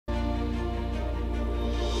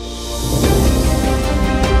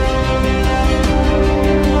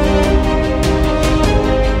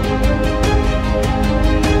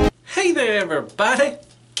everybody.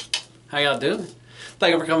 How y'all doing?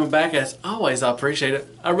 Thank you for coming back. As always, I appreciate it.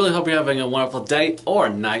 I really hope you're having a wonderful day or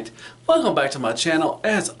night. Welcome back to my channel.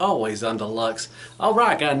 As always, I'm Deluxe.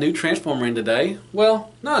 Alright, got a new Transformer in today.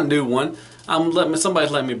 Well, not a new one. Somebody's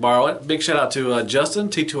letting me borrow it. Big shout out to Justin,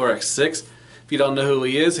 T2RX6. If you don't know who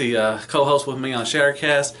he is, he co-hosts with me on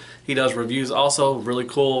Shattercast. He does reviews also. Really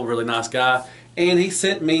cool, really nice guy. And he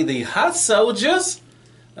sent me the Hot Soldiers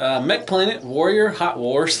Mech Planet Warrior Hot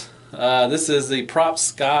Wars. This is the prop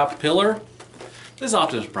sky pillar. This is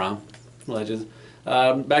Optimus Prime, Legends.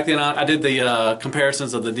 Back then I did the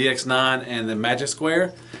comparisons of the DX9 and the Magic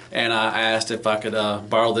Square, and I asked if I could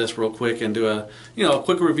borrow this real quick and do a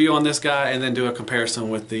quick review on this guy, and then do a comparison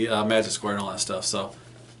with the Magic Square and all that stuff. So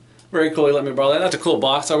very cool. He let me borrow that. That's a cool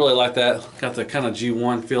box. I really like that. Got the kind of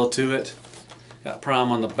G1 feel to it. Got Prime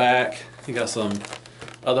on the back. You got some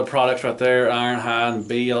other products right there, Ironhide and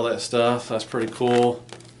B, all that stuff. That's pretty cool.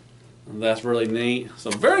 And that's really neat.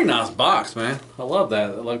 So very nice box, man. I love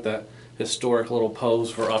that. I like that historic little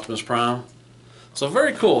pose for Optimus Prime. So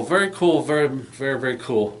very cool, very cool, very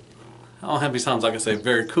cool. I don't have many times I can say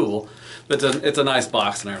very cool, but it's a nice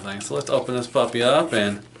box and everything. So let's open this puppy up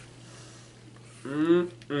and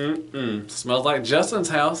smells like Justin's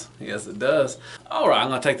house. Yes, it does. All right, I'm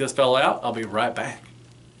gonna take this fella out. I'll be right back.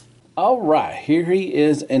 All right, here he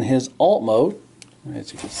is in his alt mode,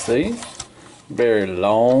 as you can see. Very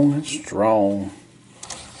long and strong.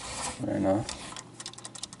 Very nice.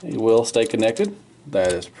 He will stay connected.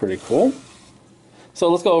 That is pretty cool. So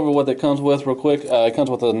let's go over what it comes with real quick. It comes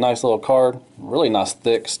with a nice little card. Really nice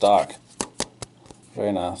thick stock.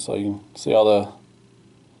 Very nice. So you can see all the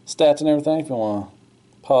stats and everything if you want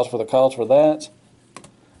to pause for the calls for that.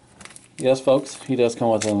 Yes, folks, he does come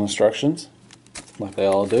with instructions, like they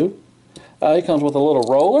all do. He comes with a little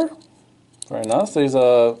roller. Very nice. These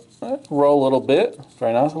roll a little bit.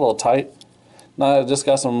 Very nice. A little tight. Now I just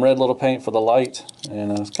got some red little paint for the light,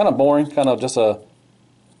 and it's kind of boring. Kind of just a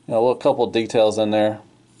little couple of details in there,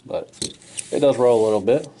 but it does roll a little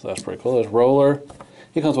bit, so that's pretty cool. There's roller.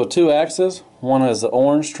 He comes with two axes. One is the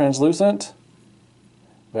orange translucent.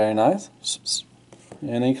 Very nice.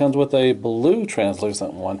 And he comes with a blue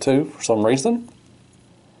translucent one too, for some reason.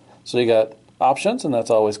 So you got options, and that's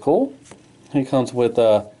always cool. He comes with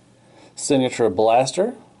a signature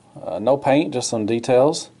blaster. No paint, just some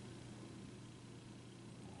details.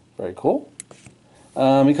 Very cool.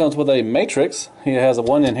 He comes with a matrix. He has a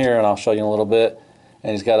one in here, and I'll show you in a little bit.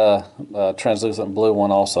 And he's got a translucent blue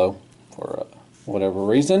one also, for whatever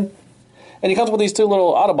reason. And he comes with these two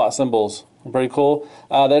little Autobot symbols. Pretty cool.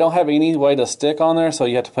 They don't have any way to stick on there, so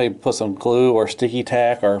you have to put some glue or sticky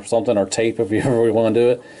tack or something, or tape if you ever want to do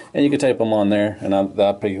it. And you can tape them on there, and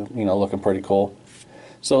that'd be looking pretty cool.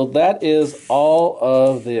 So that is all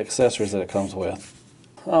of the accessories that it comes with.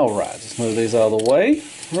 Alright, just move these out of the way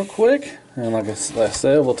real quick. And like I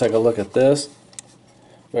said, we'll take a look at this.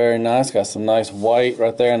 Very nice. Got some nice white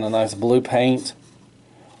right there and a nice blue paint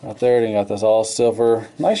right there. And you got this all silver,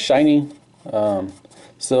 nice shiny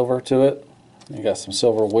silver to it. You got some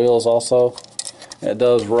silver wheels also. It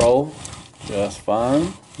does roll just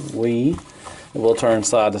fine. It will turn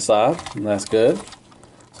side to side, and that's good.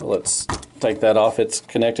 So let's take that off. It's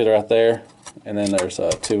connected right there, and then there's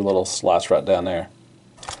two little slots right down there.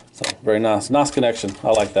 So very nice connection.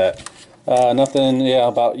 I like that. Nothing,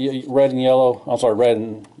 about red and yellow. I'm sorry, red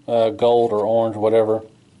and gold or orange, whatever.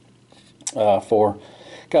 For,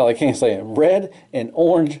 golly, I can't say it. Red and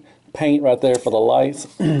orange paint right there for the lights,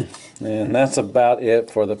 and that's about it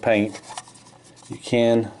for the paint. You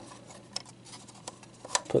can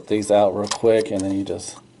put these out real quick, and then you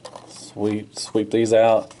just sweep these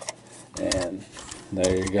out, and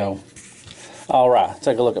there you go. Alright,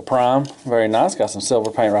 take a look at Prime. Very nice. Got some silver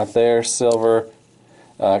paint right there. Silver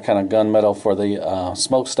kind of gunmetal for the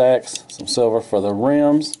smokestacks. Some silver for the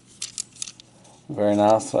rims. Very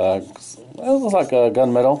nice. It looks like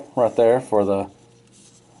gunmetal right there for the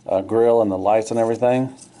grill and the lights and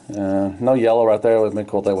everything. No yellow right there. It would have been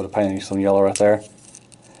cool if they would have painted some yellow right there.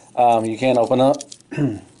 You can open up,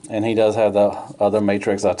 and he does have the other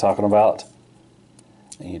matrix I'm talking about.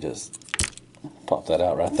 And you just pop that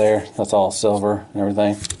out right there. That's all silver and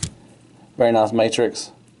everything. Very nice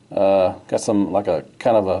matrix. Got some like a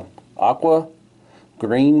kind of a aqua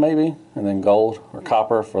green maybe, and then gold or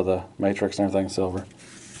copper for the matrix and everything silver.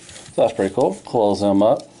 So that's pretty cool. Close them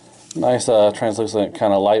up. Nice translucent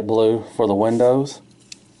kind of light blue for the windows.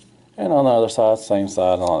 And on the other side, same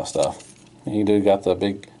side and all that stuff. And you do got the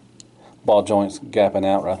big ball joints gapping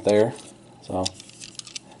out right there. So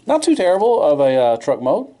not too terrible of a truck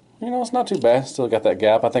mode. It's not too bad. Still got that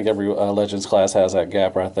gap. I think every Legends class has that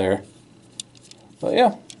gap right there. But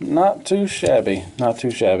yeah, not too shabby. Not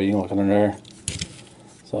too shabby. You can look under there.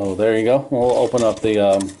 So there you go. We'll open up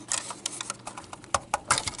the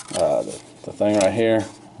thing right here.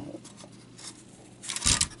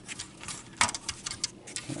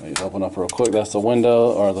 You open up real quick. That's the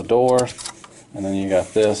window or the door, and then you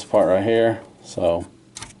got this part right here. So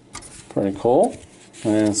pretty cool.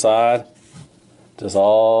 And inside, just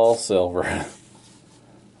all silver.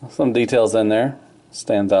 Some details in there.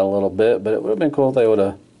 Stands out a little bit, but it would have been cool if they would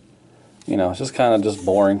have, you know, it's just kind of just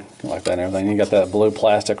boring like that and everything. You got that blue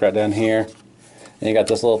plastic right down here. And you got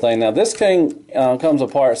this little thing. Now this thing comes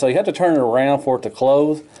apart, so you have to turn it around for it to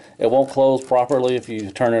close. It won't close properly if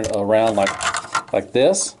you turn it around like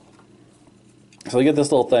this. So you get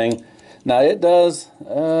this little thing. Now it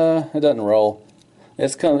doesn't roll.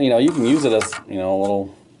 It's kind of, you know, you can use it as, you know, a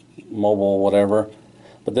little mobile whatever.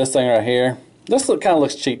 But this thing right here, this kind of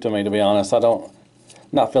looks cheap to me, to be honest.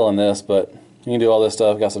 Not feeling this, but you can do all this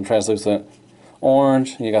stuff. Got some translucent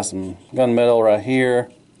orange. You got some gunmetal right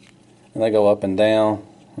here. And they go up and down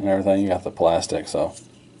and everything. You got the plastic, so.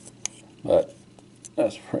 But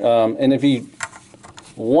that's and if you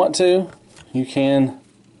want to, you can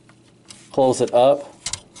close it up.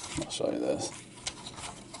 I'll show you this.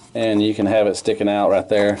 And you can have it sticking out right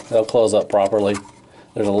there. They'll close up properly.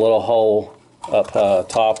 There's a little hole up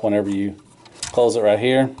top whenever you close it right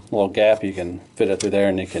here. A little gap, you can fit it through there,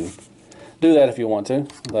 and you can do that if you want to.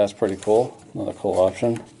 That's pretty cool. Another cool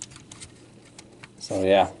option. So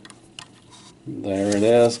yeah. There it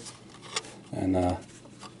is, and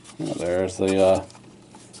there's the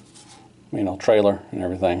you know, trailer and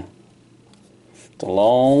everything. It's a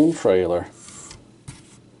long trailer.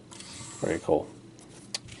 Very cool.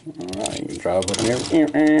 All right, you can drive up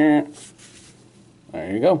here.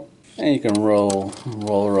 There you go, and you can roll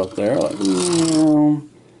her up there. Like, you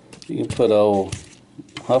can put old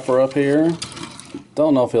Huffer up here.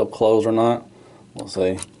 Don't know if he'll close or not. We'll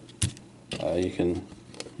see. You can.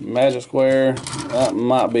 Magic square, that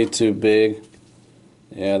might be too big.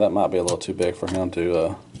 Yeah, that might be a little too big for him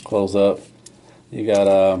to close up. You got,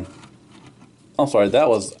 I'm sorry, that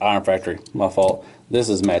was Iron Factory, my fault. This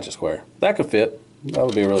is Magic Square. That could fit. That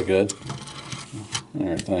would be really good. And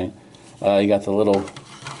everything. You got the little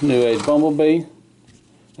New Age Bumblebee.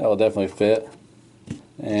 That will definitely fit.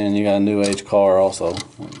 And you got a New Age car also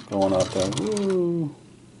going up there. Woo.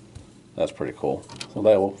 That's pretty cool. So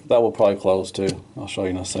that will probably close too. I'll show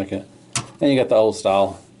you in a second. And you got the old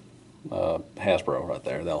style Hasbro right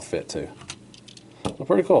there. That'll fit too. So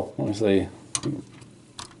pretty cool. Let me see.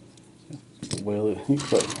 Well, you can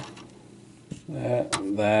put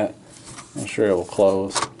that. I'm sure it will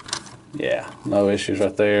close. Yeah, no issues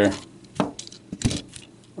right there. I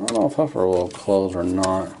don't know if Huffer will close or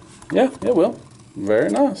not. Yeah, it will. Very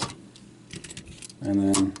nice.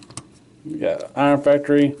 And then you got Iron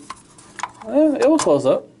Factory. It will close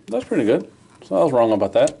up. That's pretty good. So I was wrong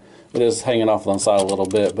about that. It is hanging off on the side a little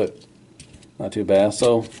bit, but not too bad.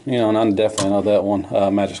 So, you know, and I definitely know that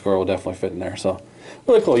one Magic Square will definitely fit in there. So,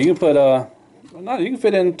 really cool. You can put, you can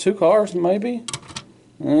fit in 2 cars, maybe.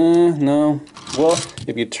 No. Well,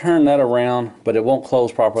 if you turn that around, but it won't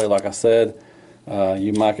close properly, like I said,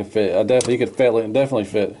 you might could fit. You could definitely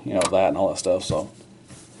fit, you know, that and all that stuff. So,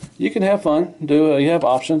 you can have fun. You have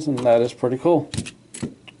options, and that is pretty cool.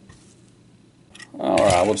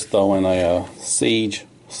 Alright, we'll just throw in a Siege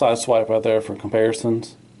side swipe right there for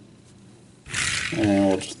comparisons. And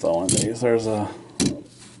we'll just throw in these. There's a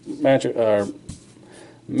Magic, a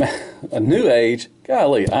New Age,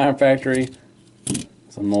 golly, Iron Factory.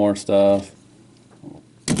 Some more stuff. We'll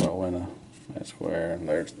throw in a Magic Square. And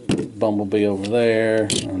there's Bumblebee over there.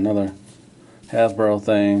 Another Hasbro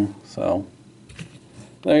thing. So,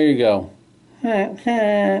 there you go. There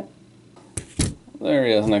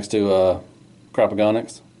he is next to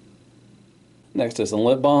Crapagonics. Next to some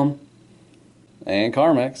Lip Balm and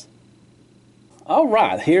Carmex.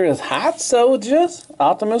 Alright, here is Hot Soldiers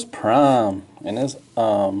Optimus Prime in his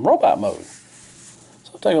robot mode.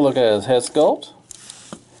 So take a look at his head sculpt.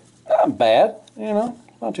 Not bad, you know,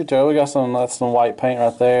 not too terrible. We got some white paint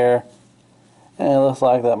right there. And it looks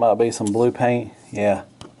like that might be some blue paint. Yeah,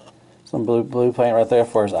 some blue paint right there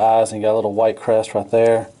for his eyes. And you got a little white crest right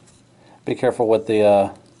there. Be careful with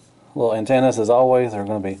the little antennas, as always. They're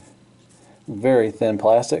going to be very thin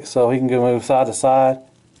plastic, so he can go move side to side.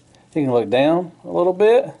 He can look down a little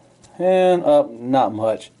bit and up, not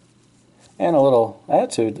much, and a little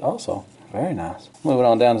attitude also. Very nice. Moving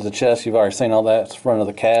on down to the chest, you've already seen all that. It's the front of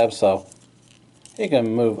the cab, so he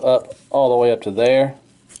can move up all the way up to there.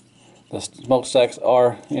 The smokestacks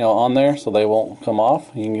are, you know, on there, so they won't come off.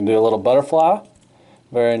 You can do a little butterfly.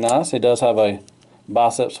 Very nice. He does have a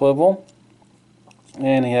bicep swivel.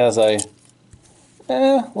 And he has a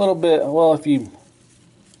little bit, well, if you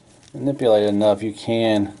manipulate it enough, you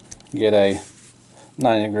can get a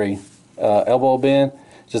 90-degree elbow bend.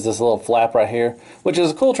 Just this little flap right here, which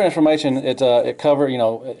is a cool transformation. It cover,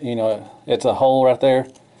 it's a hole right there,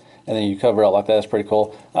 and then you cover it like that. It's pretty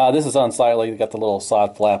cool. This is unsightly. You got the little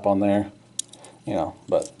side flap on there,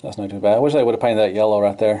 but that's not too bad. I wish they would have painted that yellow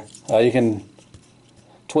right there. You can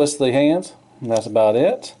twist the hands, and that's about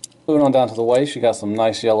it. Moving on down to the waist, you got some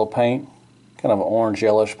nice yellow paint, kind of an orange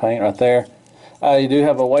yellowish paint right there. You do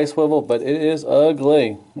have a waist swivel, but it is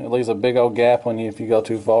ugly. It leaves a big old gap if you go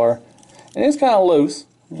too far, and it's kind of loose.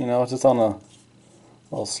 It's just on a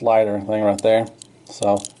little slider thing right there.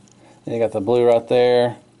 So you got the blue right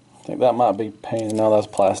there. I think that might be painted. No, that's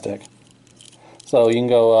plastic. So you can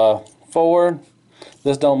go forward.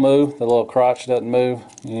 This don't move. The little crotch doesn't move.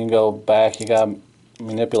 You can go back. You got to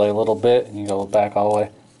manipulate a little bit, and you go back all the way.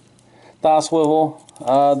 Thigh swivel.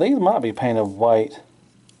 These might be painted white.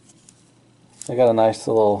 They got a nice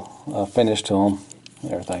little finish to them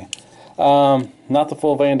and everything. Not the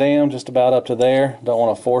full Van Damme, just about up to there. Don't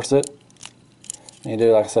want to force it. You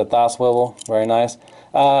do, like I said, thigh swivel. Very nice.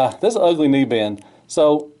 This is an ugly knee bend.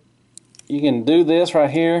 So you can do this right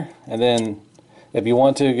here, and then if you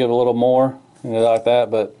want to, give a little more, like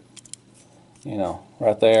that. But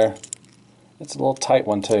right there, it's a little tight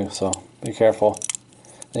one too. So be careful.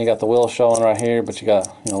 Then you got the wheel showing right here, but you got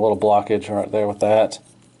a little blockage right there with that.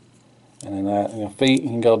 And then that, feet, you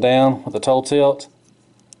can go down with the toe tilt.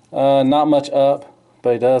 Not much up,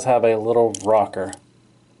 but he does have a little rocker.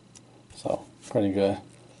 So, pretty good.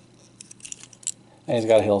 And he's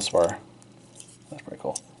got a heel spur. That's pretty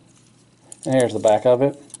cool. And here's the back of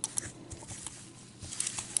it.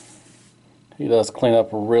 He does clean up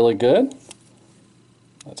really good.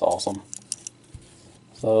 That's awesome.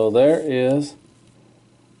 So there is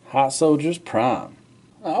Hot Soldiers Prime.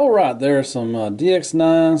 Alright, there are some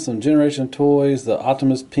DX9, some Generation toys, the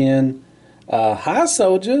Optimus Pin, Hot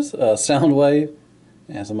Soldiers, Soundwave,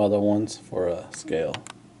 and some other ones for scale.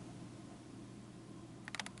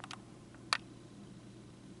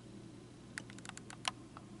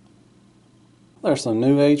 There's some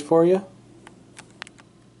New Age for you.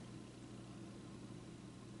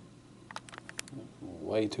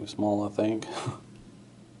 Way too small, I think.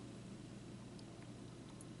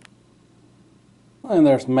 And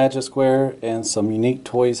there's Magic Square and some Unique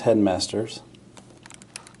Toys Headmasters.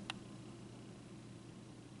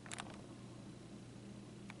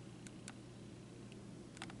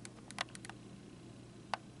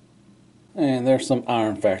 And there's some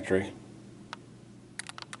Iron Factory.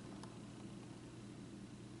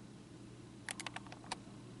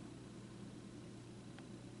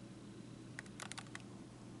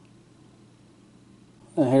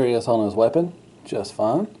 And here he is holding his weapon, just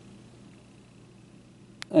fine.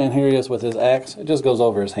 And here he is with his axe. It just goes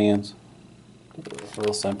over his hands. It's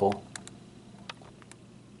real simple.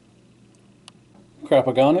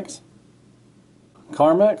 Crapagonics,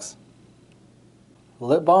 Carmex,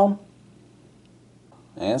 Lip Balm,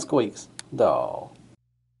 and Squeaks Doll.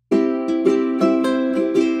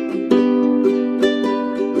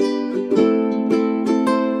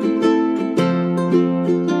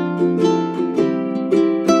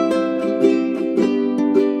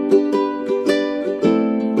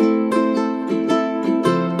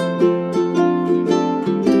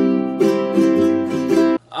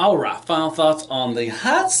 Alright, final thoughts on the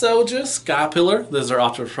Hot Soldier Sky Pillar. This is our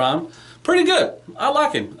Optimus Prime. Pretty good. I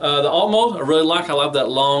like him. The alt mode, I really like. I love that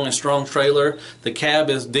long and strong trailer. The cab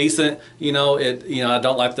is decent. I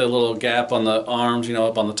don't like the little gap on the arms,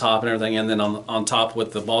 up on the top and everything, and then on top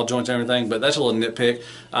with the ball joints and everything. But that's a little nitpick.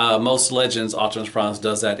 Most Legends Optimus Prime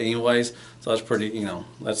does that anyways, so that's pretty.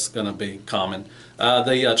 That's going to be common.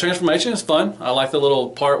 The transformation is fun. I like the little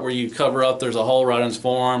part where you cover up. There's a hole right in his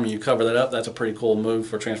forearm, and you cover that up. That's a pretty cool move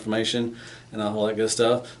for transformation and all that good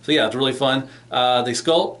stuff. So yeah, it's really fun. The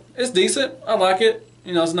sculpt. It's decent. I like it.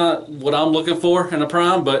 It's not what I'm looking for in a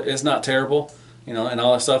Prime, but it's not terrible. And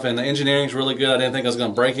all that stuff. And the engineering's really good. I didn't think I was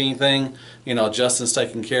going to break anything. Justin's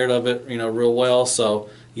taking care of it, real well. So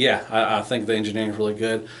yeah, I think the engineering's really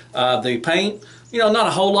good. The paint, not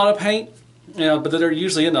a whole lot of paint, but they're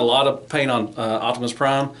usually getting a lot of paint on Optimus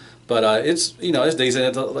Prime. But it's it's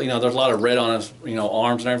decent. There's a lot of red on his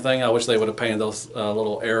arms and everything. I wish they would have painted those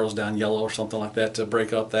little arrows down yellow or something like that to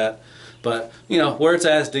break up that. But where it's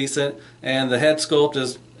at is decent, and the head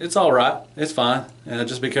sculpt it's all right. It's fine. And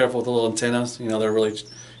just be careful with the little antennas. They're really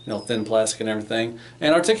thin plastic and everything.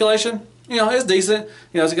 And articulation, it's decent.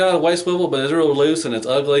 It's got a waist swivel, but it's really loose and it's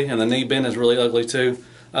ugly, and the knee bend is really ugly too.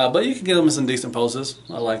 But you can get them in some decent poses.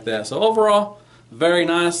 I like that. So overall, Very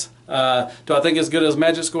nice. Do I think it's good as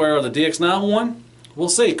Magic Square or the DX9 one? We'll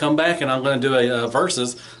see. Come back and I'm going to do a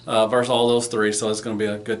versus all those three. So it's going to be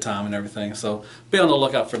a good time and everything. So be on the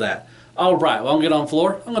lookout for that. All right. Well, I'm going to get on the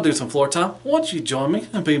floor. I'm going to do some floor time. Why don't you join me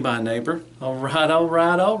and be my neighbor? All right, all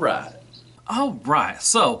right, all right. All right.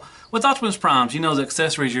 So with Optimus Primes, you know the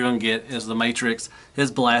accessories you're going to get is the Matrix,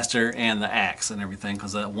 his blaster, and the axe and everything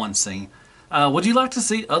because of that one scene. Would you like to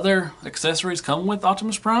see other accessories come with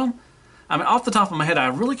Optimus Prime? I mean, off the top of my head, I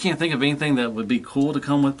really can't think of anything that would be cool to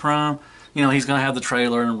come with Prime. You know, he's going to have the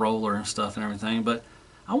trailer and roller and stuff and everything, but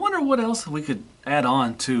I wonder what else we could add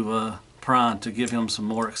on to Prime to give him some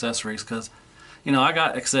more accessories, because, you know, I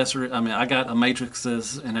got I got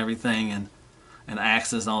matrices and everything and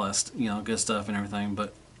axes and all that, you know, good stuff and everything,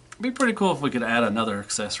 but it'd be pretty cool if we could add another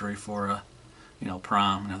accessory for, you know,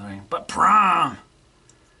 Prime and everything. But Prime!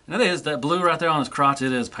 And it is, that blue right there on his crotch,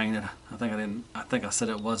 it is painted. I think I said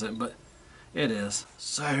it wasn't, but it is.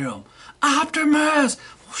 Sam! Optimus!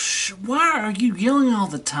 Why are you yelling all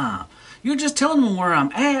the time? You're just telling me where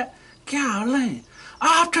I'm at. Golly.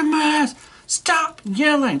 Optimus! Stop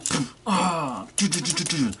yelling! Oh.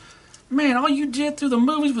 Man, all you did through the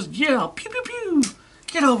movies was yell. Pew, pew, pew.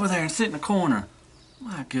 Get over there and sit in the corner.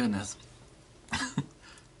 My goodness.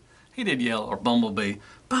 He did yell, or Bumblebee.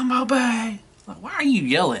 Bumblebee! Like, why are you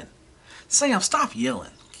yelling? Sam, stop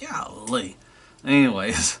yelling. Golly.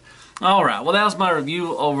 Anyways. Alright, well that was my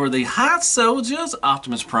review over the Hot Soldiers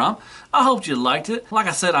Optimus Prime. I hope you liked it. Like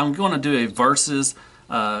I said, I'm going to do a versus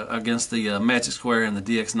against the Magic Square and the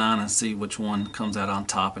DX9 and see which one comes out on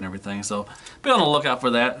top and everything. So be on the lookout for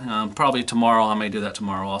that. Probably tomorrow. I may do that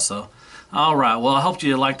tomorrow also. Alright, well I hope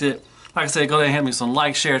you liked it. Like I said, go ahead and hit me some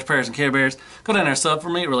likes, shares, prayers, and Care Bears. Go down there and sub for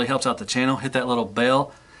me. It really helps out the channel. Hit that little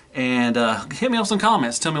bell. And hit me up some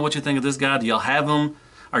comments. Tell me what you think of this guy. Do y'all have him?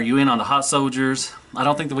 Are you in on the Hot Soldiers? I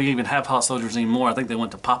don't think that we even have Hot Soldiers anymore. I think they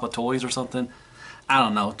went to Papa Toys or something. I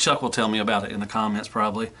don't know. Chuck will tell me about it in the comments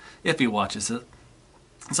probably, if he watches it.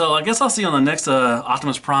 So I guess I'll see you on the next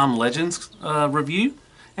Optimus Prime Legends review.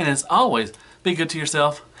 And as always, be good to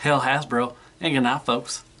yourself. Hell Hasbro. And good night,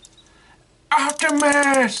 folks.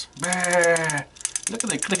 Optimus! Look at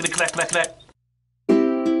the clickety clack clack clack.